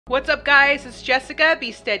What's up guys, it's Jessica,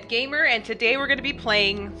 Beastdead Gamer, and today we're going to be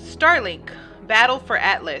playing Starlink, Battle for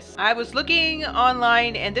Atlas. I was looking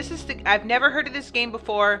online and I've never heard of this game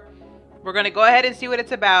before. We're going to go ahead and see what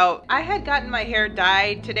it's about. I had gotten my hair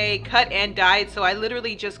dyed today, cut and dyed, so I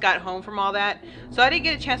literally just got home from all that. So I didn't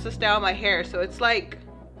get a chance to style my hair, so it's like,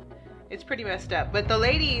 it's pretty messed up. But the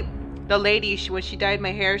lady, when she dyed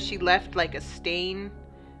my hair, she left like a stain.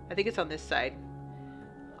 I think it's on this side.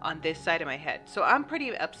 On this side of my head. So I'm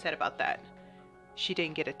pretty upset about that. She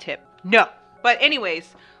didn't get a tip. No. But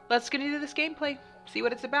anyways, let's get into this gameplay. See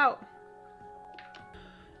what it's about.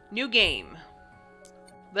 New game.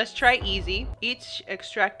 Let's try easy. Each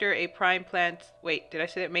extractor a prime plant. Wait, did I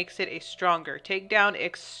say that makes it a stronger? Take down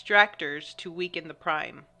extractors to weaken the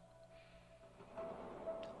prime.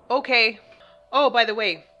 Okay. Oh, by the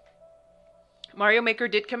way, Mario Maker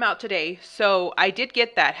did come out today, so I did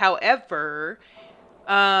get that. However,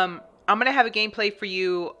 I'm gonna have a gameplay for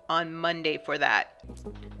you on Monday for that.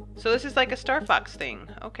 So this is like a Star Fox thing.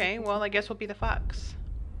 Okay, well I guess we'll be the fox.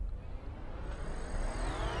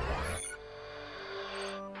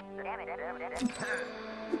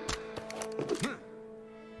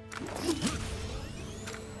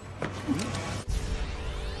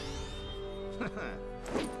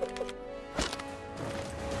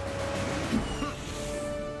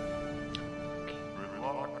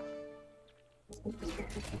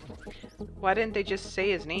 Why didn't they just say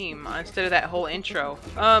his name instead of that whole intro?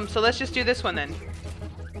 So let's just do this one then.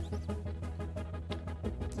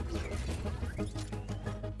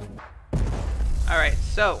 Alright,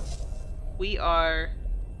 so we are...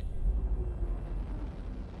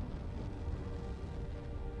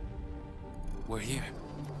 We're here.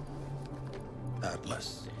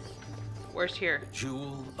 Atlas. Where's here?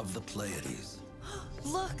 Jewel of the Pleiades.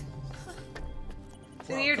 Look! It's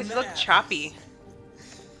in here, does it look choppy?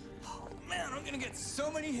 Man, I'm gonna get so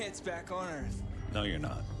many hits back on Earth. No, you're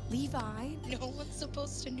not. Levi? No one's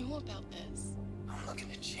supposed to know about this. I'm looking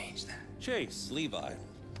to change that. Chase, Levi.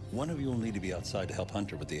 One of you will need to be outside to help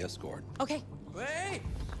Hunter with the escort. Okay. Wait!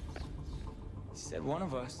 He said one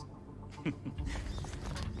of us.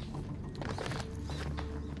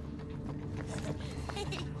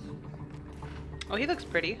 Oh, he looks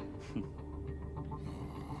pretty.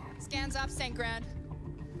 Scans up, St. Grand.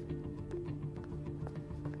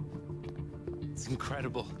 It's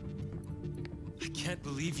incredible. I can't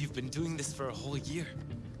believe you've been doing this for a whole year.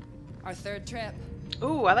 Our third trip.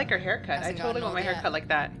 Ooh, I like her haircut. I Hasn't totally gotten want my old yet. haircut like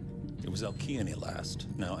that. It was Alkeane last,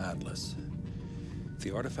 now Atlas.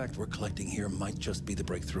 The artifact we're collecting here might just be the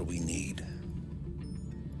breakthrough we need.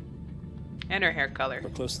 And her hair color. We're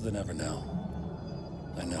closer than ever now.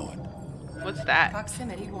 I know it. What's that?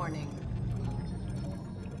 Proximity warning.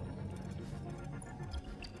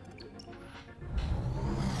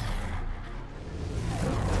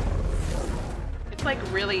 It's like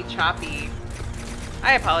really choppy.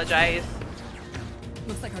 I apologize.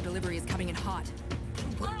 Looks like our delivery is coming in hot.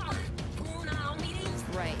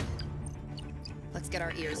 Right. Let's get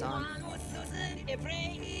our ears on.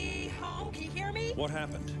 Home, can you hear me? What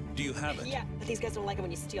happened? Do you have it? Yeah, but these guys don't like it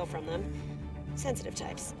when you steal from them. Sensitive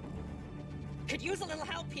types. Could use a little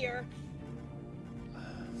help here.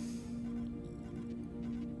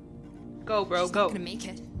 Go, bro, She's go. not gonna make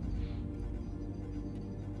it.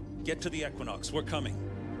 Get to the Equinox. We're coming.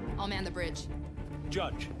 I'll man the bridge.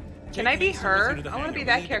 Judge. Can take I be Mason her? into the I wanna hangar. be We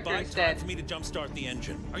that need to character buy time instead. for me to jumpstart the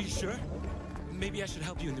engine. Are you sure? Maybe I should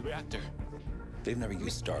help you in the reactor. They've never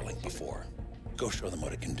used Starlink before. Go show them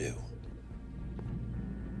what it can do.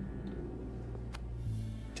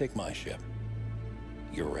 Take my ship.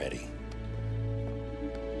 You're ready.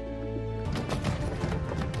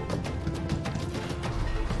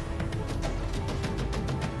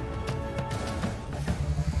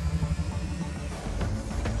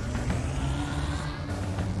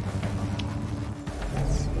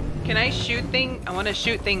 Can I shoot things? I want to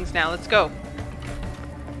shoot things now. Let's go.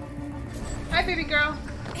 Hi, baby girl.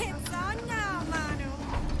 It's on now, Manu.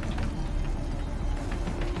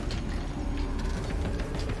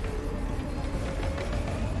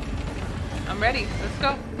 I'm ready. Let's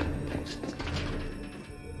go.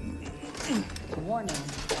 Warning,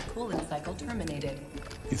 cooling cycle terminated.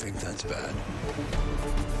 You think that's bad?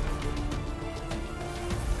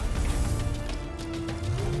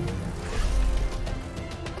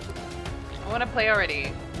 I want to play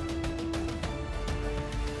already.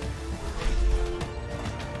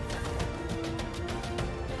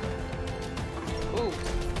 Ooh.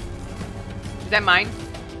 Is that mine?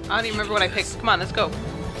 I don't even remember what I picked. Come on, let's go.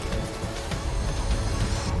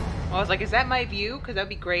 I was like, is that my view? Because that'd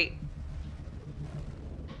be great.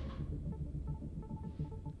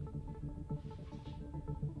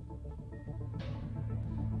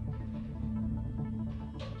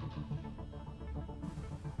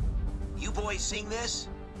 you boys sing this?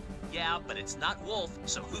 Yeah, but it's not Wolf,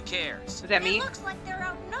 so who cares? Is that me? Looks like they're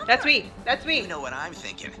outnumbered. That's me. That's You me. know what I'm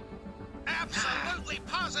thinking. Absolutely,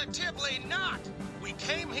 positively not! We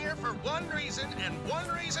came here for one reason and one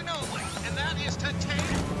reason only, and that is to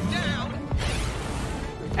take down...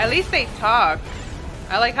 At least they talk.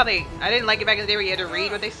 I like how they... I didn't like it back in the day where you had to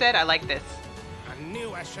read what they said. I like this. I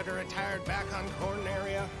knew I should have retired back on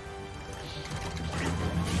Corneria.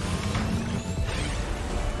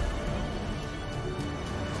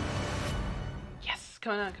 Yes.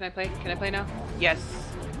 Come on. Can I play? Can I play now? Yes.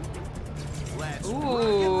 Let's Ooh. rock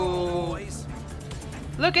and roll, boys.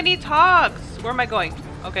 Look, and he talks. Where am I going?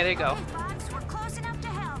 Okay, there you go. Hey, Fox, we're close enough to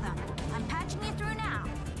hell, though. I'm patching you through now.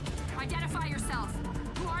 Identify yourself.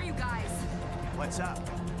 Who are you guys? What's up?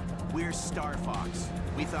 We're Star Fox.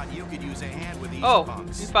 We thought you could use a hand with these Oh,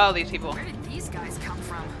 punks. you follow these people. Where did these guys come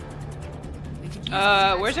from? We could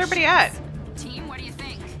use Where's everybody at? Team, what do you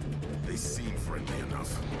think? They seem friendly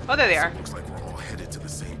enough. Oh, there they are. Looks like we're all headed to the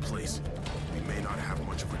same place. We may not have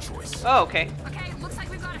much of a choice. Oh, okay. Okay, looks like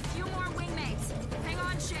we've got a few more wingmates. Hang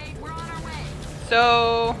on, Shade. We're on our way.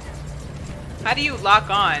 So, how do you lock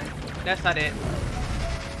on? That's not it.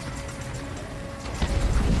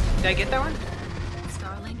 Did I get that one?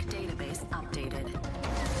 Starlink database updated.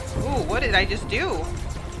 Ooh, what did I just do?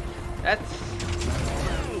 That's...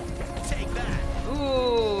 Take that.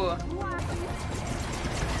 Ooh. I'm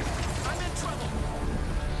in trouble!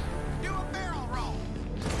 Do a barrel roll!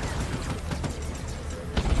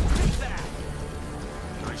 Take that.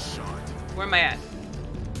 Nice shot. Where am I at?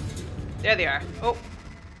 There they are. Oh,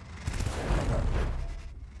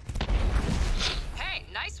 Hey,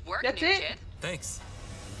 nice work, that's new it? kid. Thanks.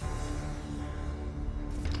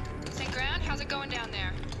 St. Grand, how's it going down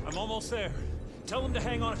there? I'm almost there. Tell them to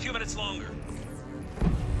hang on a few minutes longer.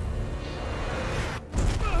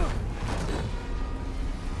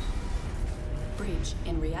 Breach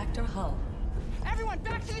in reactor hull. Everyone,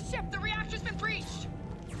 back to the ship! The reactor's been breached!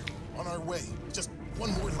 On our way. Just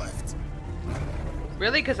one more left.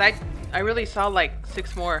 Really? Because I really saw like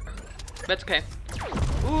 6 more. That's okay.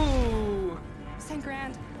 Ooh. St.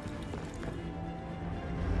 Grand.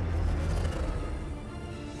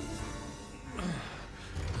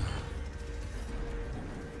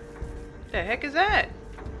 The heck is that?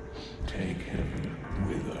 Take him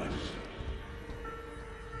with us.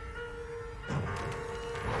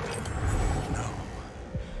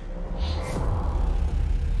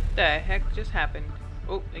 The heck just happened?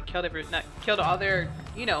 Oh, they killed not killed all their,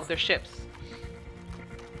 you know, their ships.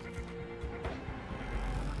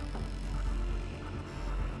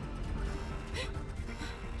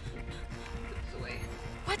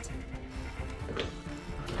 What?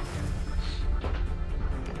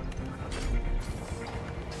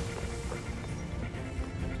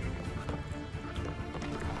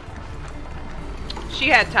 She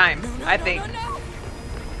had time, I think. No!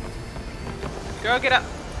 Girl, get up.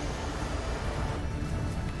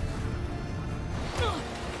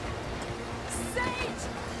 Sage!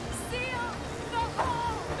 Seal the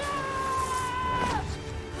hole! No!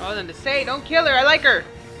 Oh, then to say, don't kill her. I like her.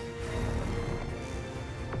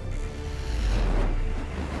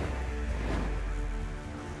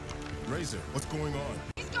 Razor, what's going on?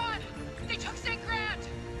 He's gone! They took St. Grand!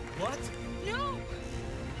 What? No!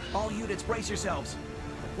 All units, brace yourselves.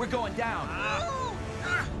 We're going down.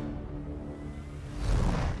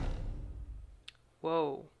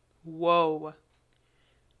 Whoa. Whoa.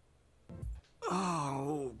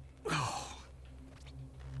 Oh.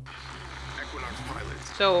 Equinox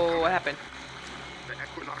pilots. So, what happened? The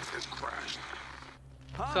Equinox has crashed.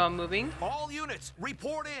 Huh? So I'm moving. All units,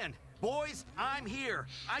 report in. Boys, I'm here.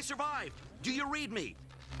 I survived. Do you read me?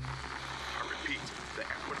 I repeat, the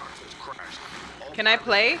Equinox has crashed. All Can I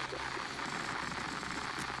play?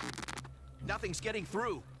 Nothing's getting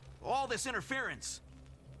through. All this interference.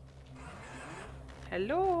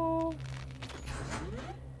 Hello.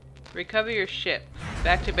 Recover your ship.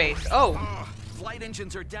 Back to base. Oh. Flight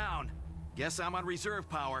engines are down. Guess I'm on reserve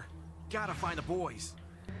power. Gotta find the boys.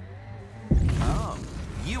 Oh,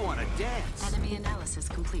 you want to dance? Enemy analysis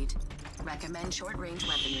complete. Recommend short-range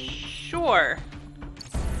weaponry. Sure.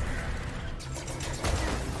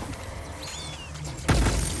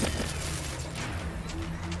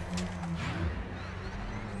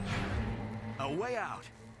 A way out.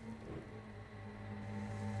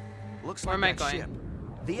 Looks Where like am I that going? ship.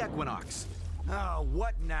 The Equinox. Oh,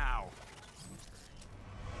 what now?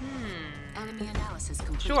 Enemy analysis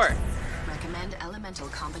complete. Sure. Recommend elemental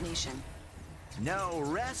combination. No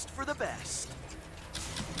rest for the best.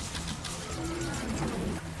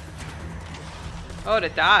 Oh, to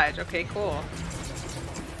dodge. Okay, cool.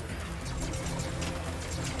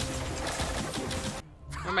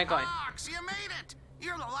 am I going? Fox, you made it!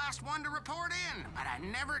 You're the last one to report in, but I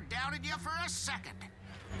never doubted you for a second.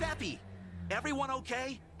 Peppy, everyone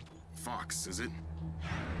okay? Fox, is it?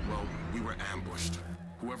 Well, we were ambushed.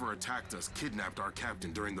 Whoever attacked us kidnapped our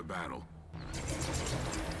captain during the battle.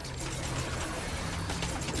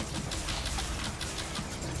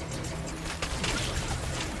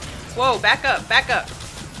 Whoa, back up, back up.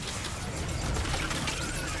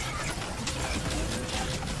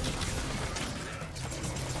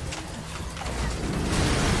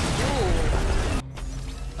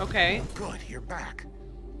 Ooh. Okay. Good, you're back.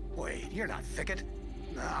 Wait, you're not Thicket.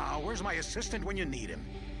 Now, where's my assistant when you need him?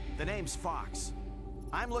 The name's Fox.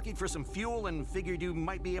 I'm looking for some fuel and figured you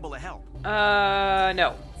might be able to help.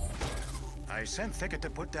 No. I sent Thicket to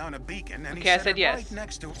put down a beacon, and Okay, he I set said it yes. right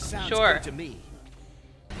next to. Sounds Sure. good to me.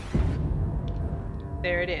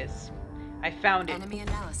 There it is. I found it. Enemy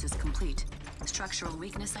analysis complete. Structural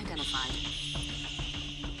weakness identified.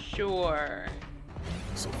 Sure.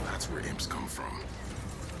 So that's where imps come from.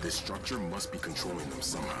 This structure must be controlling them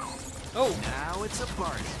somehow. Oh. Now it's a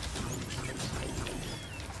party.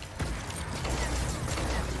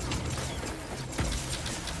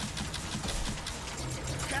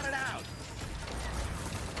 Cut it out.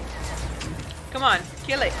 Come on.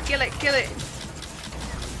 Kill it, kill it, kill it.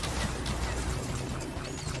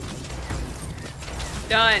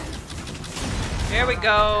 Done. There we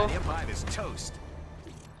go. That imp is toast.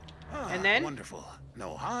 And then? Wonderful.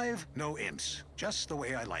 No hive, no imps. Just the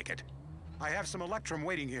way I like it. I have some Electrum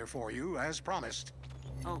waiting here for you, as promised.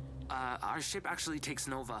 Oh, our ship actually takes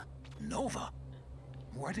Nova. Nova?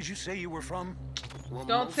 Where did you say you were from? Well,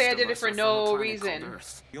 Don't say I did it for no reason.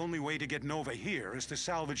 The only way to get Nova here is to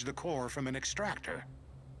salvage the core from an extractor.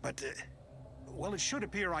 But, well, it should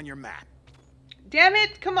appear on your map. Damn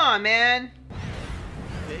it! Come on, man.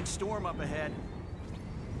 Big storm up ahead.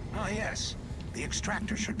 Ah, yes. The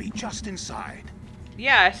extractor should be just inside.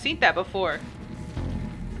 Yeah, I've seen that before.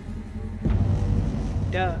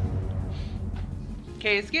 Duh.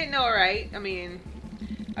 Okay, it's getting alright. I mean,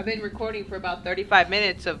 I've been recording for about 35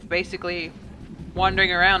 minutes of basically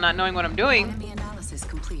wandering around, not knowing what I'm doing. Enemy analysis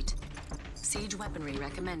complete. Siege weaponry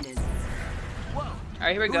recommended. Whoa.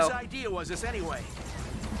 Alright, here we go. Whose idea was this anyway?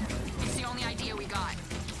 It's the only idea we got.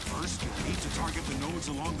 First, you need to target the nodes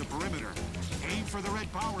along the perimeter. Aim for the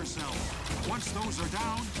red power cells. Once those are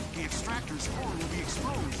down, the extractor's core will be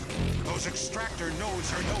exposed. Those extractor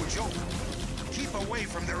nodes are no joke. Keep away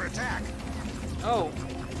from their attack. Oh.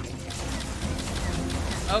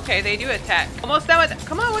 Okay, they do attack. Almost done with it.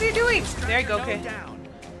 Come on, what are you doing? There you go, okay.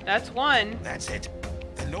 That's one. That's it.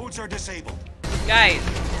 The nodes are disabled. Guys,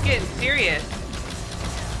 it's getting serious.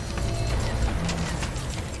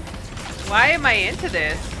 Why am I into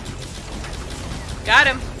this? Got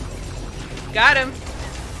him. Got him.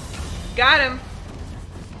 Got him.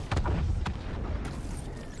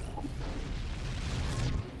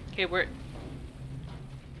 Okay, what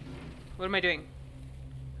am I doing?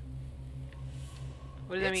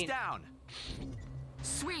 What does that mean? Down.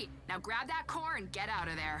 Sweet. Now grab that core and get out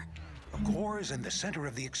of there. The core is in the center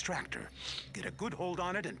of the extractor. Get a good hold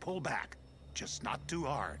on it and pull back. Just not too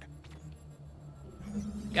hard.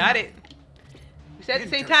 Got it. We said at the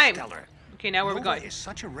same time. Interstellar. Okay, now where are we Nova going? is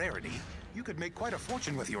such a rarity. You could make quite a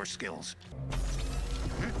fortune with your skills.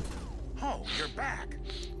 Oh, you're back.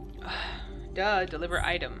 Duh, deliver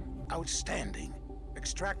item. Outstanding.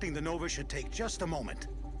 Extracting the Nova should take just a moment.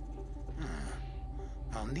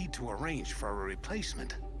 I'll need to arrange for a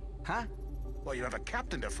replacement. Huh? Well, you have a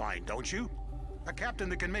captain to find, don't you? A captain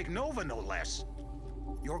that can make Nova, no less.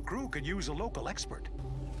 Your crew could use a local expert.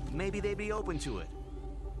 Maybe they'd be open to it.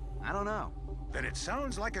 I don't know. Then it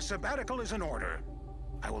sounds like a sabbatical is in order.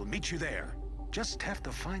 I will meet you there. Just have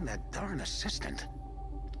to find that darn assistant.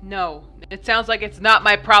 No, it sounds like it's not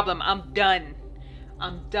my problem. I'm done.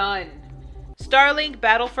 I'm done. Starlink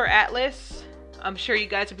Battle for Atlas. I'm sure you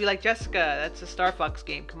guys would be like, Jessica, that's a Star Fox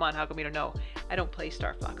game. Come on, how come you don't know? I don't play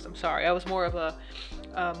Star Fox. I'm sorry. I was more of a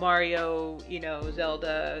Mario, you know,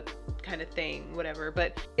 Zelda kind of thing, whatever.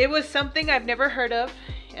 But it was something I've never heard of,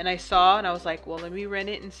 and I saw, and I was like, well, let me rent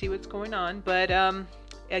it and see what's going on. But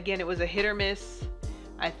again, it was a hit or miss.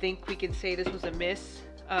 I think we can say this was a miss.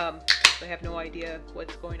 I have no idea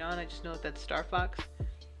what's going on. I just know that that's Star Fox.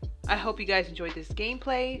 I hope you guys enjoyed this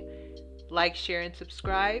gameplay. Like, share, and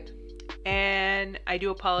subscribe. And I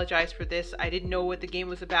do apologize for this. I didn't know what the game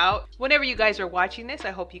was about. Whenever you guys are watching this,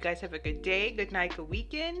 I hope you guys have a good day, good night, good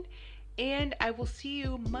weekend. And I will see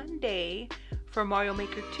you Monday for Mario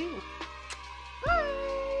Maker 2.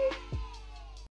 Bye!